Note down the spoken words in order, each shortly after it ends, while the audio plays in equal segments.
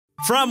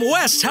From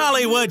West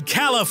Hollywood,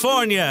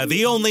 California,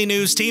 the only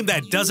news team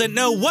that doesn't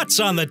know what's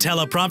on the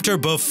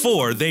teleprompter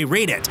before they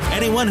read it.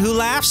 Anyone who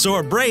laughs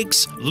or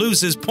breaks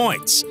loses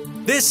points.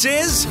 This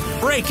is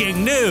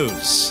Breaking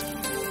News.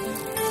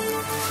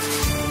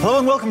 Hello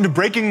and welcome to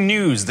Breaking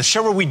News, the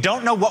show where we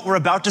don't know what we're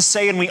about to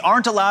say and we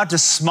aren't allowed to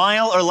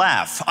smile or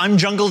laugh. I'm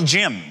Jungle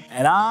Jim.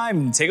 And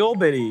I'm Tiggle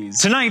Bitties.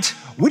 Tonight,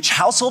 which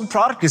household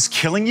product is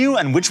killing you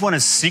and which one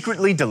is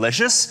secretly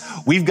delicious?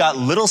 We've got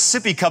little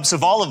sippy cups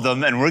of all of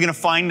them and we're gonna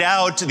find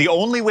out the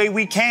only way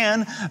we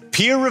can,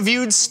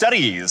 peer-reviewed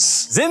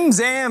studies. Zim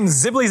zam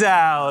zibbly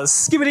zow,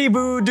 skibbity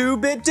boo doo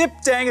bit dip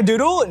dang a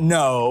doodle.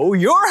 No,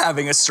 you're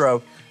having a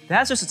stroke.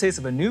 That's just a taste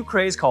of a new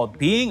craze called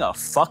being a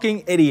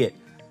fucking idiot.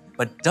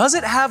 But does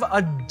it have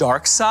a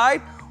dark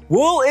side?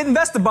 We'll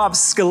investigate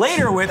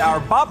Scalator with our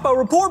Boppo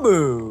Report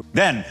Boo.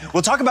 Then,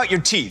 we'll talk about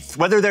your teeth,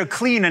 whether they're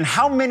clean and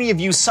how many of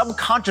you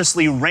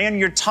subconsciously ran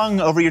your tongue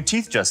over your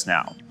teeth just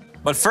now.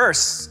 But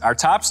first, our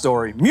top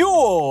story,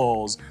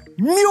 mules,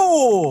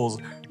 mules,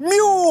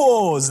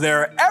 mules.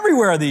 They're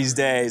everywhere these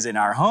days, in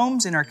our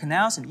homes, in our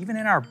canals, and even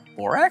in our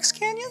borax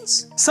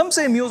canyons. Some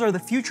say mules are the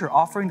future,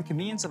 offering the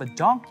convenience of a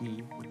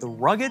donkey with the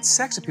rugged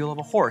sex appeal of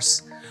a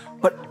horse.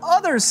 But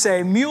others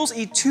say mules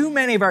eat too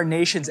many of our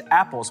nation's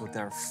apples with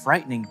their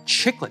frightening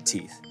chiclet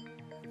teeth.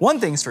 One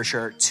thing's for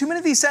sure, too many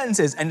of these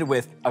sentences ended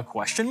with a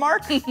question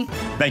mark.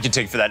 Thank you,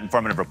 Tig, for that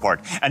informative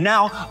report. And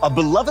now, a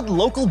beloved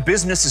local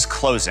business is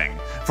closing.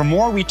 For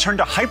more, we turn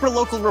to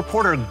hyperlocal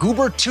reporter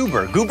Goober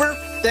Tuber. Goober?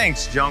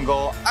 Thanks,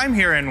 Jungle. I'm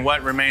here in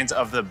what remains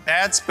of the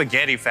Bad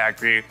Spaghetti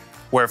Factory,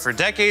 where for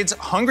decades,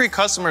 hungry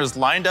customers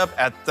lined up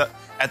at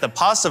the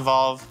Pasta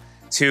Valve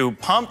to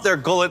pump their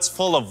gullets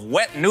full of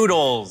wet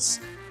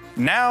noodles.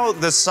 Now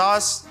the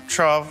sauce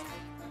trough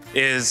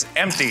is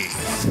empty.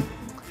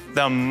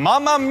 The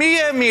Mamma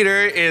Mia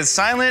meter is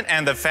silent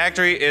and the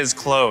factory is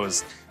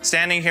closed.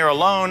 Standing here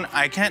alone,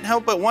 I can't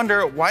help but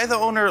wonder why the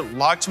owner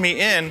locked me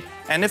in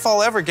and if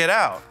I'll ever get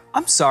out.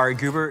 I'm sorry,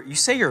 Goober, you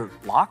say you're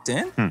locked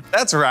in?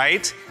 That's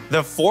right.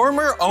 The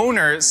former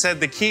owner said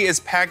the key is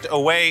packed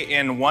away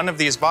in one of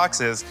these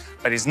boxes,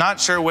 but he's not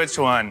sure which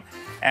one.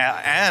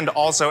 And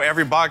also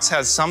every box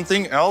has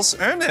something else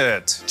in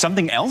it.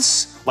 Something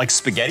else? Like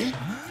spaghetti?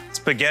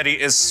 Spaghetti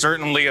is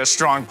certainly a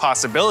strong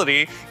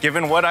possibility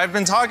given what I've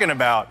been talking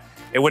about.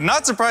 It would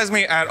not surprise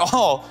me at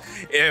all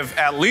if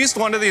at least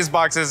one of these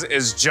boxes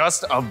is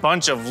just a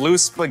bunch of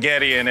loose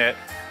spaghetti in it.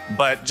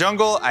 But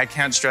Jungle, I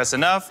can't stress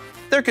enough,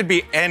 there could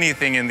be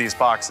anything in these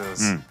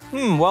boxes.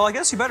 Well, I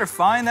guess you better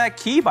find that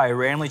key by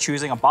randomly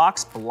choosing a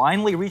box,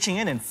 blindly reaching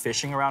in and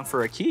fishing around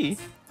for a key.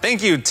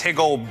 Thank you,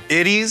 Tiggle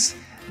Bitties.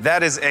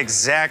 That is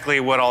exactly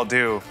what I'll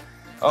do.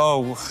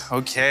 Oh,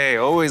 okay,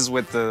 always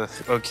with the,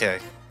 okay.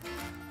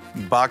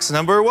 Box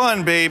number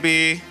 1,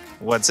 baby.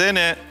 What's in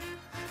it?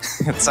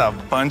 It's a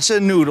bunch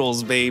of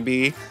noodles,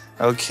 baby.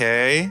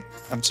 Okay,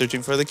 I'm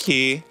searching for the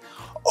key.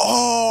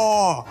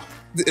 Oh,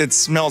 it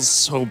smells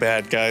so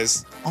bad,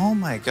 guys. Oh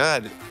my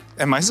God.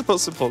 Am I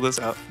supposed to pull this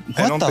out?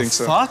 I don't think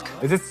so. What the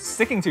fuck? Is it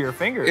sticking to your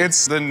fingers?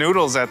 It's the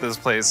noodles at this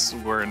place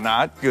were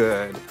not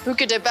good.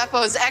 Buca de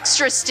Beppo's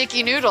extra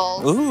sticky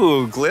noodles.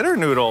 Ooh, glitter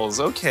noodles.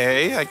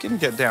 Okay, I can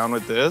get down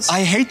with this.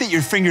 I hate that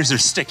your fingers are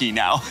sticky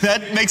now.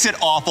 That makes it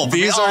awful.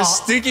 These are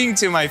sticking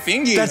to my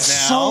fingies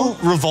That's now.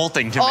 so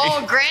revolting to me.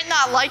 Oh, Grant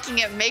not liking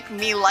it make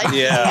me like it.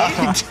 Yeah.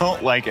 I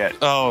don't like it.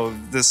 Oh,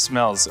 this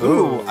smells.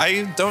 Ooh,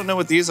 I don't know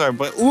what these are,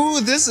 but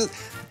ooh, this is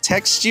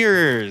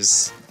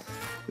textures.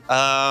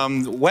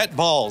 Wet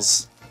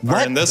balls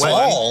are in this one.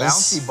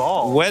 Bouncy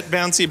balls. Wet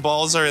bouncy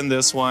balls are in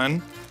this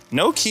one.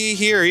 No key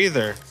here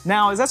either.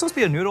 Now, is that supposed to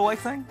be a noodle-like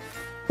thing?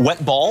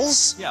 Wet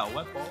balls? Yeah,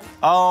 wet balls.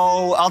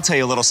 Oh, I'll tell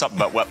you a little something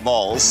about wet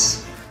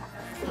balls.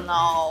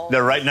 No.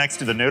 They're right next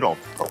to the noodle.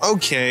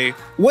 Okay,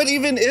 what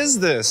even is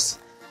this?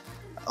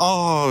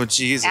 Oh,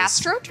 Jesus.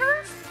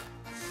 AstroTurf?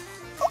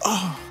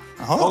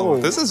 Oh,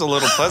 this is a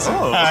little pleasant.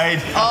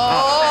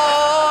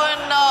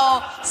 Oh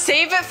no.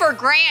 Save it for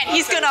Grant.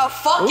 He's gonna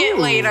fuck it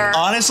later.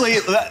 Honestly,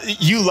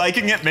 you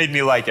liking it made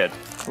me like it.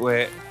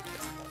 Wait.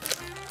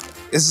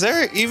 Is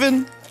there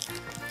even...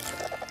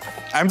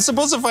 I'm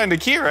supposed to find a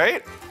key,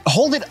 right?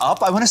 Hold it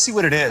up. I want to see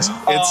what it is.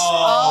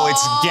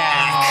 It's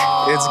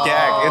gag. It's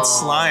gag. It's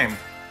slime.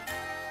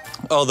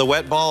 Oh, the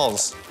wet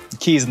balls. The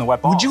key's in the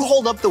wet balls. Would you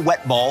hold up the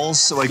wet balls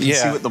so I can Yeah.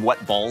 see what the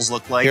wet balls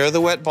look like? Here are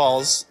the wet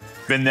balls.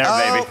 Been there,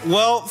 baby.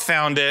 Well,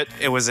 found it.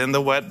 It was in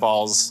the wet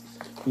balls.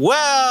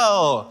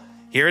 Well,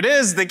 here it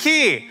is, the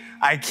key.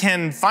 I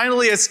can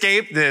finally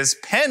escape this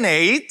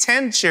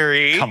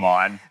penitentiary Come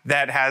on.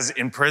 that has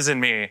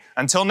imprisoned me.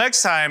 Until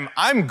next time,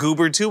 I'm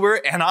Goober Tuber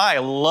and I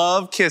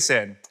love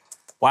kissing.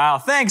 Wow,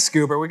 thanks,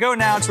 Goober. We go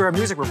now to our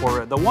music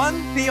reporter, the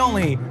one, the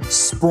only,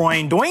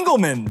 Sproing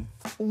Doingleman.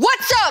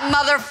 What's up,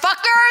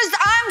 motherfuckers?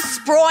 I'm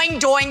Sproing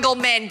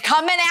Doingleman,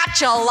 coming at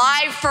you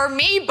live for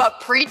me, but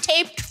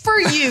pre-taped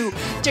for you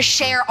to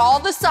share all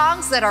the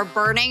songs that are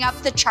burning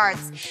up the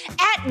charts.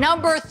 At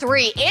number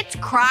 3, it's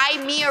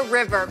Cry Me a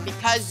River,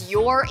 because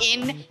you're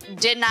in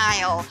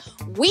denial.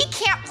 We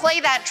can't play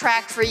that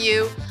track for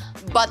you,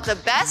 but the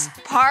best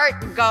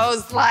part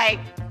goes like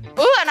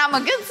Ooh, and I'm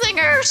a good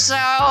singer, so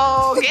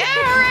get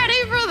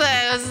ready for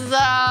this.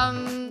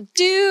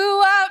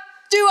 Do up,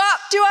 do up,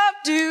 do up,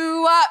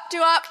 do up,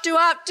 do up, do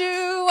up,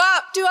 do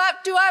up, do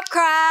up, do up,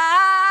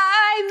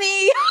 cry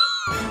me.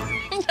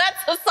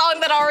 That's a song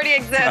that already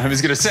exists. I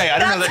was gonna say, I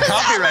don't know that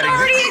copyright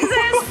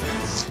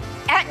exists.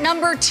 At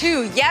number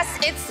 2, yes,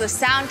 it's the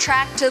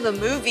soundtrack to the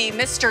movie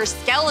Mr.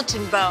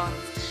 Skeleton Bones.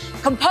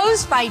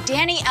 Composed by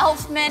Danny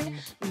Elfman,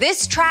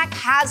 this track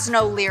has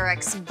no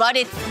lyrics, but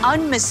it's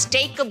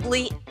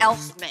unmistakably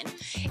Elfman.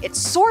 It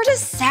sort of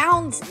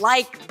sounds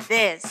like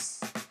this.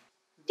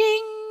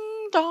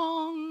 Ding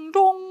dong,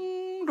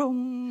 dong,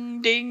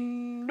 dong,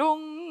 ding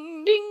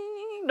dong,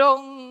 ding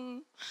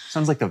dong.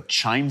 Sounds like the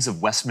chimes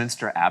of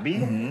Westminster Abbey.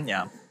 Mm-hmm,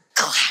 yeah.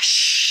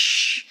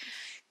 Clash,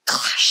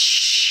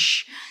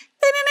 clash.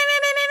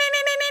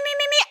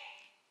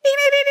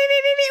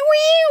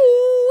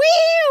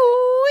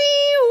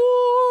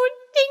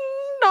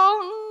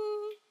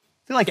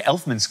 I feel like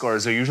Elfman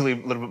scores are usually a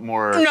little bit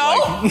more.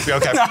 No. Like,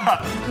 okay.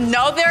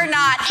 No, they're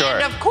not. Sure.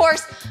 And of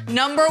course,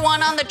 number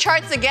 1 on the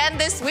charts again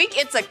this week,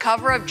 it's a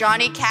cover of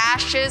Johnny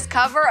Cash's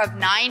cover of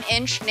 9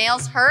 Inch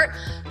Nails Hurt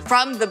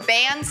from the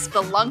band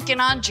Spelunkin'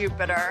 on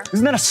Jupiter.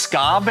 Isn't that a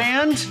ska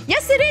band?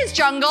 Yes, it is,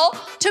 Jungle.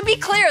 To be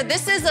clear,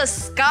 this is a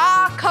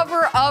ska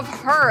cover of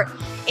Hurt.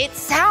 It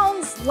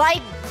sounds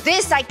like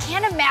this. I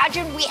can't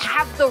imagine we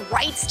have the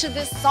rights to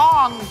this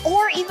song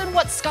or even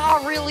what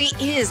ska really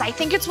is. I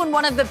think it's when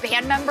one of the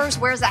band members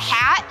wears a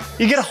hat.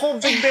 You get a whole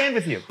big band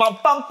with you. Bum,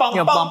 bum, bum,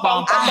 bum, bum,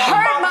 bum, I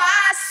hurt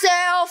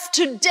myself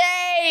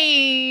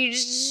today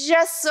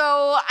just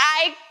so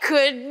I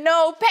could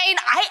know pain.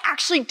 I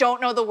actually don't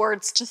know the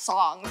words to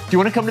songs. Do you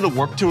want to come to the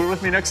Warped Tour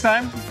with me next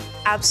time?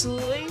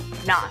 Absolutely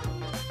not.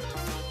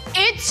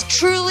 It's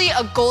truly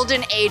a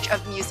golden age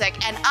of music,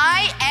 and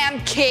I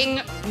am King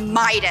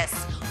Midas.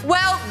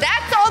 Well,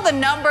 that's all the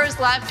numbers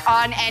left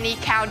on any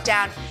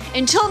countdown.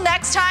 Until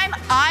next time,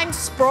 I'm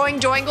Sproing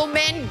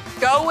Doingelman,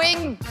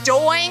 going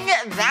doing.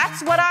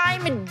 That's what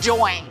I'm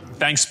enjoying.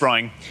 Thanks,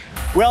 Sproing.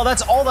 Well,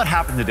 that's all that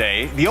happened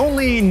today. The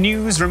only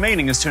news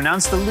remaining is to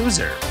announce the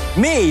loser.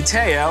 Me,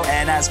 Teo,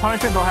 and as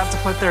punishment, they'll have to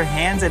put their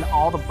hands in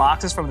all the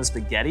boxes from the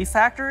spaghetti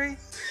factory.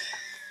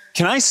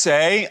 Can I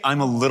say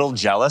I'm a little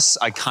jealous?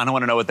 I kind of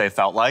want to know what they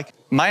felt like.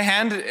 My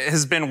hand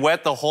has been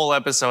wet the whole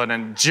episode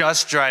and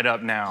just dried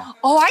up now.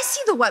 Oh, I see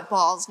the wet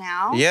balls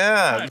now.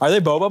 Yeah. Are they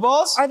boba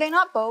balls? Are they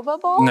not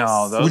boba balls?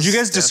 No, those. Would you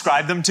guys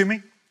describe them to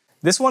me?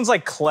 This one's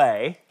like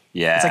clay.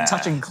 Yeah. It's like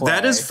touching clay.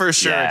 That is for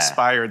sure Yeah.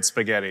 expired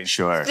spaghetti.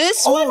 Sure.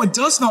 This one, it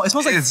does smell. It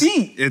smells like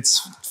feet.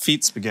 It's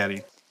feet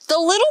spaghetti. the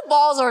little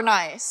balls are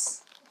nice.